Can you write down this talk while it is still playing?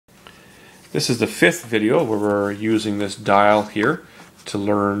This is the fifth video where we're using this dial here to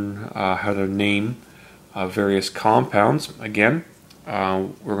learn how to name various compounds. Again,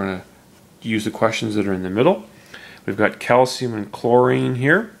 we're going to use the questions that are in the middle. We've got calcium and chlorine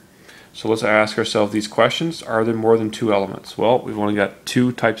here. So let's ask ourselves these questions. Are there more than two elements? Well, we've only got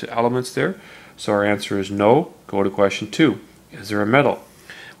two types of elements there. So our answer is no. Go to question 2. Is there a metal?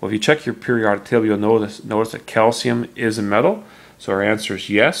 Well, if you check your periodic table, you'll notice that calcium is a metal. So our answer is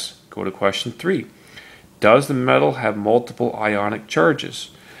yes. Go to question 3. Does the metal have multiple ionic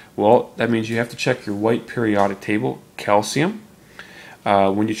charges? Well, that means you have to check your white periodic table, calcium.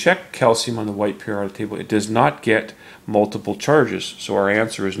 When you check calcium on the white periodic table, it does not get multiple charges. So our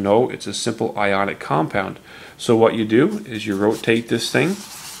answer is no, it's a simple ionic compound. So what you do is you rotate this thing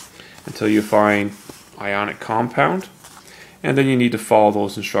until you find ionic compound, and then you need to follow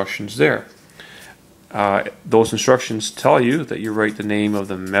those instructions there. Those instructions tell you that you write the name of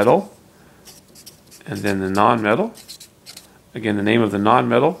the metal and then the non-metal. Again, the name of the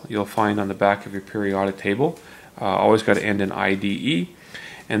non-metal you'll find on the back of your periodic table. Always got to end in IDE.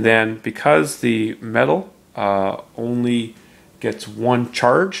 And then because the metal only gets one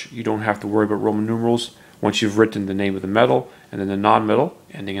charge, you don't have to worry about Roman numerals. Once you've written the name of the metal and then the non-metal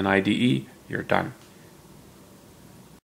ending in IDE, you're done.